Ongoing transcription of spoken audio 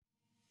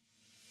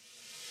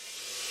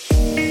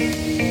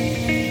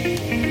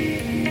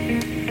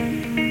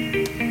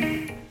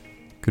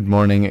Good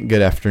morning,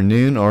 good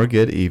afternoon, or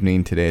good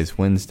evening. Today is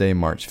Wednesday,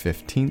 March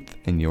 15th,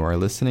 and you are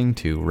listening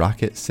to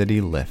Rocket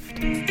City Lift.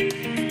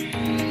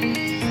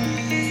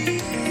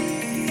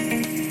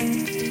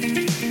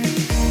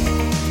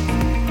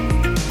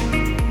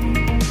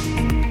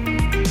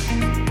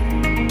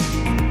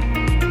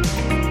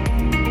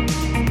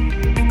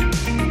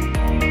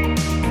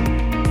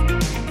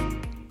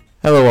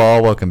 Hello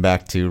all, welcome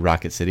back to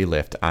Rocket City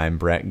Lift. I'm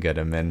Brett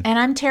Goodeman. And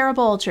I'm Tara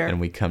Bolger. And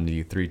we come to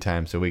you 3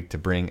 times a week to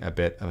bring a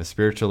bit of a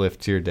spiritual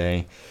lift to your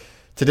day.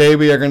 Today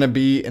we are going to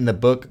be in the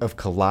book of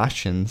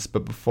Colossians,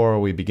 but before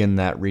we begin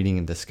that reading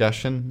and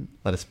discussion,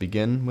 let us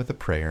begin with a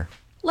prayer.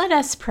 Let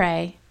us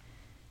pray.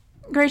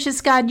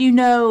 Gracious God, you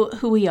know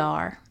who we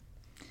are.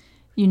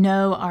 You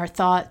know our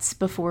thoughts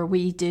before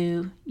we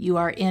do. You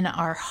are in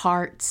our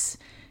hearts.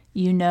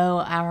 You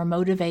know our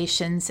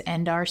motivations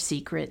and our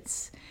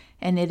secrets.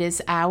 And it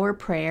is our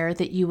prayer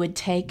that you would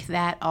take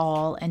that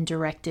all and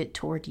direct it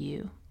toward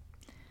you.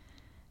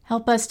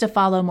 Help us to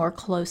follow more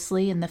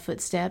closely in the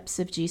footsteps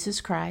of Jesus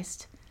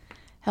Christ.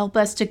 Help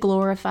us to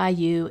glorify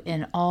you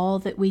in all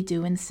that we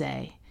do and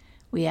say.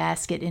 We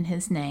ask it in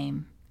his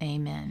name.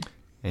 Amen.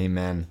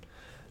 Amen.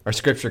 Our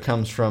scripture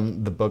comes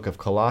from the book of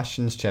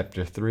Colossians,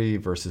 chapter 3,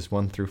 verses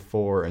 1 through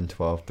 4 and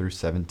 12 through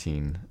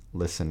 17.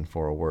 Listen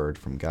for a word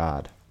from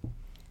God.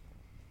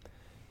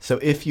 So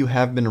if you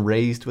have been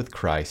raised with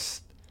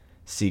Christ,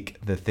 seek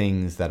the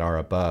things that are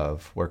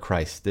above, where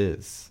Christ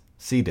is,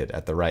 seated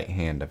at the right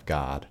hand of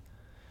God.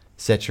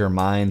 Set your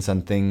minds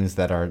on things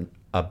that are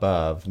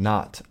above,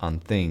 not on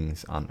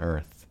things on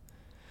earth.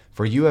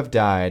 For you have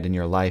died, and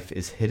your life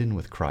is hidden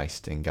with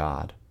Christ in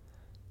God.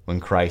 When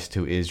Christ,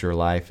 who is your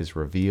life, is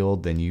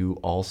revealed, then you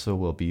also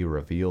will be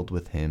revealed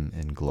with him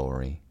in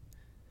glory.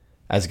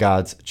 As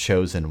God's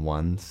chosen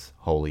ones,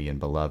 holy and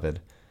beloved,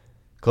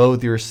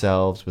 clothe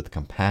yourselves with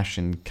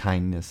compassion,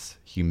 kindness,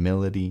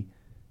 humility,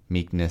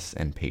 meekness,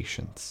 and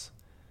patience.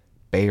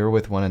 Bear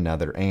with one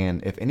another,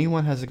 and if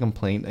anyone has a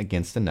complaint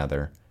against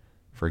another,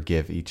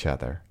 forgive each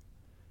other.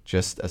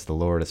 Just as the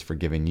Lord has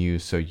forgiven you,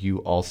 so you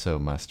also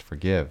must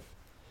forgive.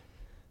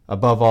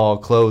 Above all,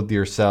 clothe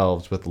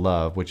yourselves with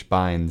love, which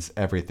binds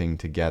everything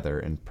together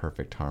in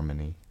perfect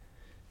harmony.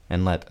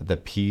 And let the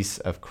peace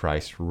of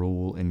Christ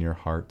rule in your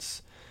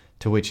hearts,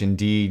 to which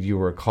indeed you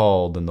were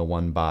called in the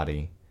one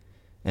body,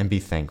 and be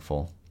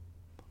thankful.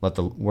 Let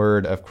the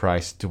word of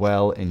Christ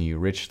dwell in you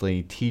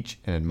richly. Teach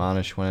and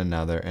admonish one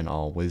another in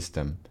all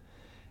wisdom.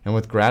 And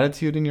with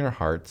gratitude in your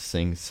hearts,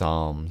 sing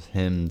psalms,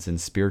 hymns,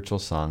 and spiritual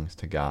songs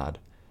to God.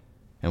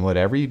 And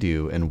whatever you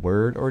do, in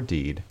word or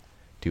deed,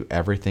 do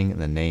everything in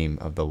the name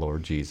of the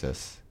Lord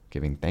Jesus,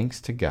 giving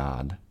thanks to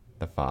God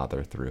the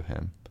Father through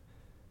him.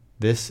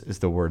 This is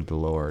the word of the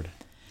Lord.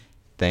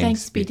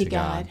 Thanks be to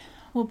God.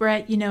 Well,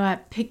 Brett, I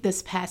picked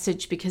this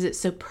passage because it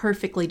so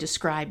perfectly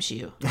describes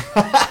you.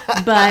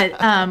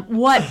 But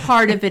what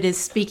part of it is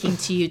speaking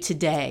to you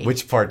today?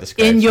 Which part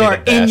describes me the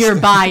best? In your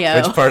bio.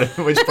 Which part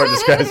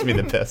describes me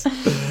the best?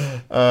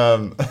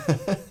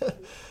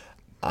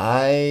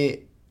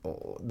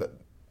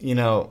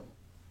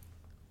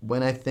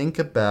 When I think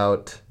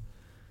about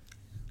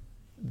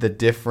the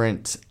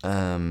different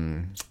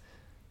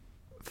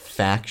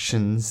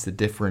factions, the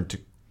different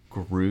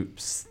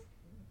groups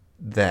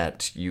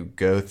that you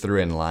go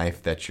through in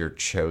life that you're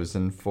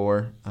chosen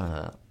for,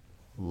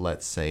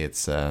 let's say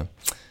it's a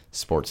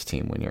sports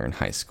team when you're in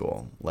high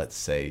school. Let's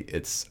say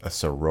it's a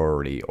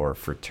sorority or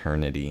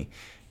fraternity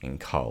in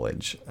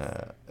college.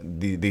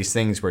 These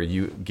things where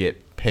you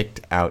get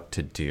picked out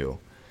to do,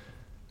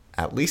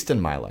 at least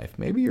in my life,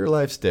 maybe your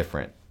life's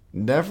different.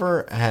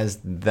 Never has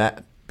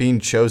that being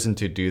chosen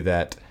to do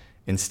that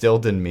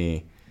instilled in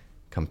me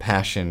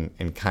compassion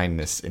and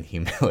kindness and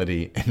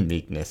humility and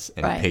meekness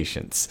and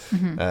patience.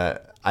 Mm-hmm.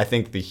 I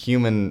think the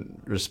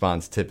human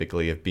response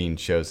typically of being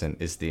chosen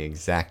is the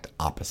exact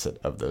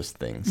opposite of those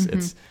things.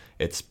 Mm-hmm.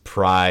 It's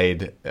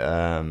pride.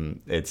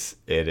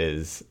 It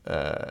is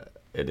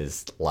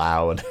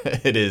loud.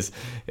 It is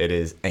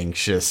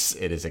anxious.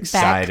 It is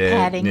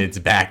excited. It's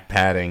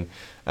back-patting.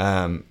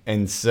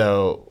 And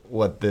so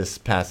what this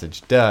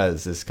passage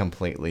does is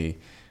completely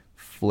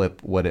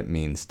flip what it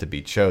means to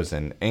be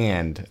chosen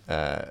and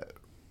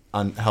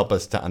help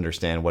us to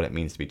understand what it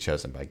means to be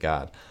chosen by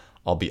God.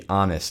 I'll be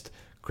honest,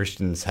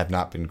 Christians have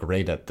not been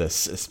great at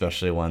this,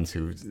 especially ones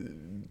who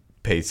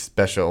who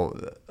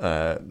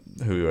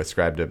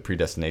ascribe to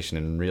predestination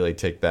and really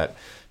take that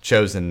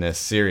chosenness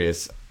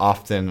serious,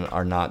 often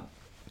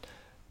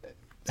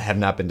have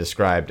not been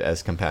described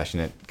as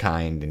compassionate,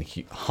 kind, and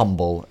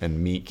humble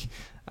and meek.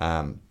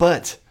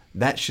 But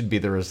that should be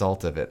the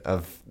result of it,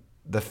 of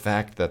the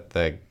fact that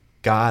the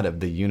God of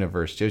the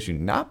universe chose you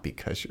not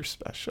because you're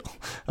special,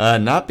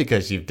 not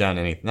because you've done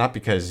anything, not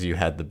because you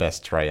had the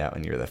best tryout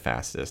and you're the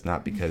fastest,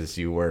 not because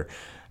you were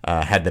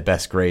had the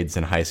best grades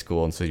in high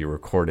school and so you were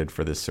recorded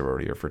for this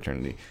sorority or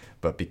fraternity,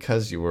 but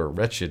because you were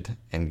wretched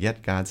and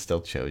yet God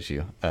still chose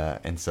you.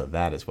 And so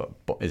that is what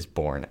is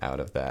born out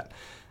of that.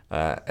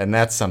 And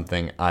that's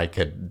something I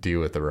could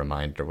do with a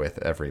reminder with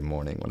every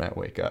morning when I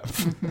wake up.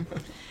 Mm-hmm.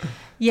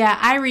 Yeah,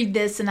 I read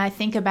this and I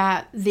think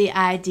about the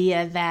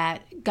idea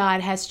that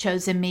God has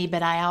chosen me,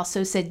 but I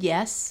also said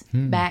yes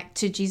back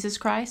to Jesus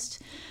Christ.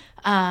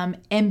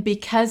 And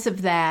because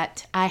of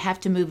that, I have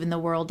to move in the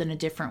world in a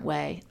different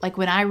way. Like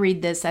when I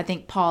read this, I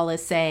think Paul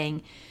is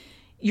saying,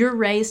 you're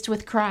raised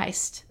with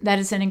Christ. That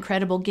is an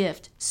incredible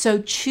gift.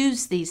 So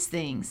choose these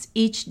things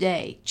each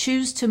day.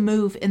 Choose to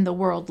move in the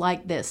world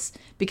like this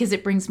because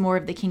it brings more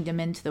of the kingdom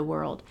into the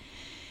world.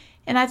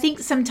 And I think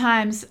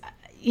sometimes,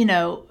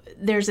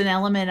 there's an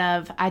element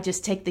of I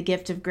just take the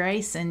gift of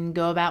grace and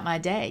go about my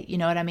day. You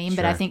know what I mean? Sure.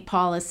 But I think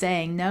Paul is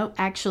saying, no,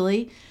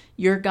 actually,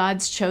 you're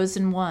God's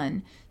chosen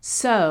one.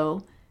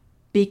 So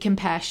be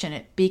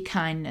compassionate, be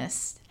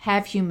kindness,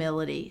 have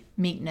humility,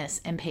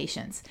 meekness, and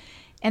patience.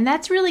 And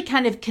that's really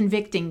kind of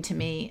convicting to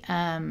me.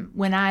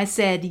 When I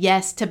said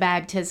yes to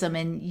baptism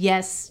and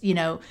yes,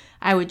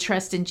 I would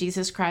trust in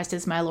Jesus Christ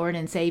as my Lord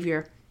and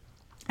Savior,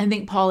 I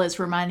think Paul is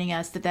reminding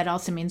us that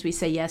also means we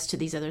say yes to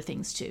these other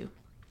things too.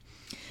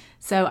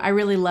 So I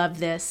really love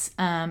this.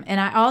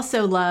 And I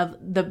also love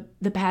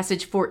the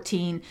passage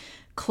 14,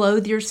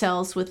 clothe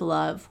yourselves with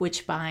love,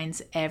 which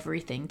binds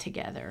everything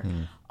together.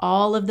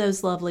 All of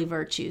those lovely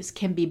virtues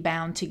can be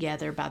bound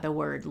together by the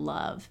word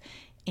love.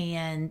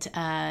 And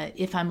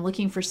if I'm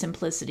looking for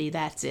simplicity,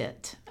 that's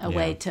it. A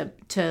way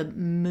to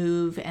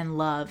move and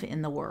love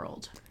in the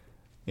world.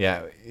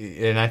 Yeah,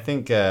 and I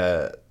think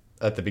at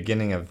the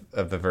beginning of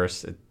the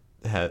verse,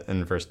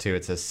 in verse 2,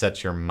 it says,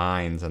 set your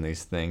minds on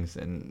these things,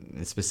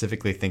 and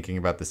specifically thinking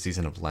about the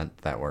season of Lent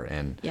that we're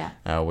in,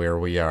 where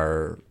we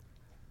are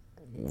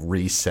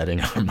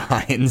resetting our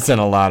minds in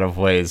a lot of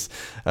ways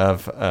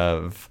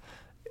of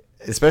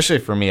especially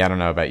for me, I don't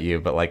know about you,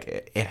 but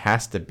like it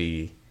has to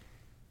be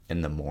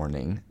in the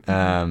morning.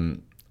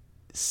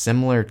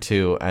 Similar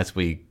to as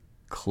we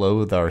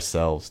clothe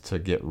ourselves to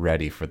get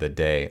ready for the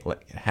day,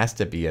 it has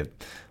to be a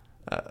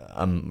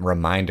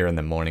reminder in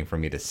the morning for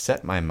me to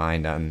set my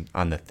mind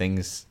on the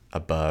things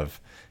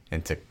above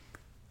and to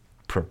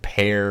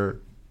prepare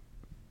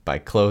by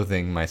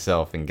clothing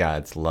myself in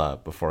God's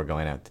love before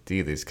going out to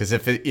do these. Because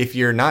if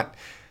you're not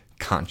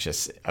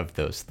conscious of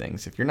those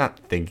things, if you're not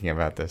thinking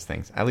about those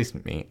things, at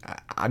least me,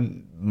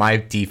 my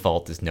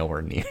default is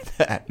nowhere near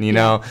that.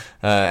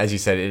 As you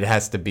said, it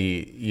has to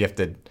be, you have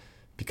to,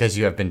 because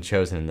you have been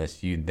chosen in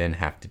this, you then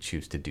have to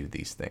choose to do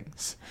these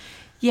things.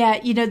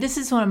 Yeah, this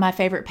is one of my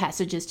favorite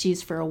passages to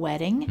use for a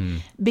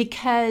wedding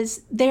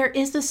because there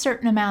is a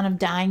certain amount of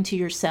dying to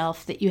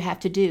yourself that you have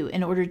to do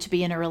in order to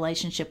be in a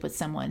relationship with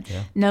someone.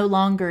 Yeah. No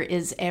longer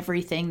is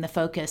everything the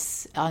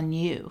focus on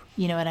you.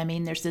 You know what I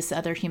mean? There's this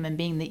other human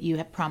being that you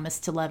have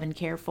promised to love and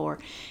care for.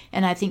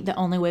 And I think the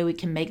only way we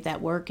can make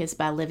that work is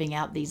by living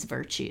out these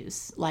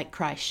virtues like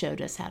Christ showed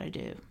us how to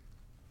do.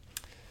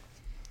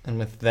 And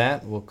with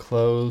that, we'll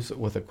close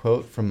with a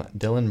quote from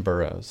Dylan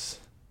Burrows,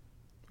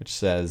 which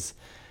says,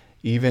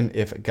 even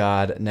if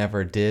God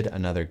never did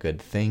another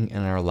good thing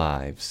in our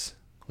lives,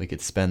 we could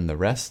spend the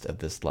rest of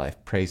this life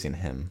praising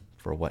him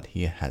for what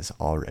he has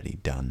already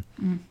done.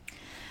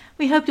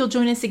 We hope you'll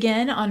join us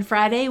again on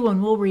Friday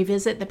when we'll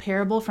revisit the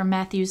parable from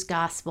Matthew's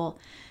Gospel.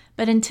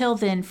 But until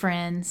then,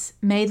 friends,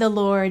 may the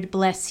Lord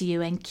bless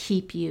you and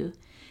keep you.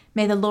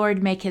 May the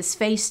Lord make his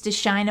face to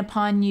shine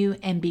upon you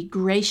and be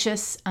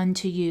gracious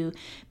unto you.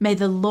 May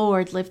the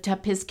Lord lift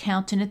up his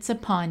countenance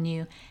upon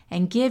you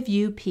and give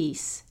you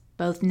peace,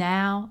 both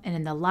now and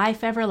in the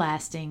life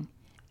everlasting.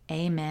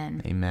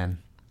 Amen. Amen.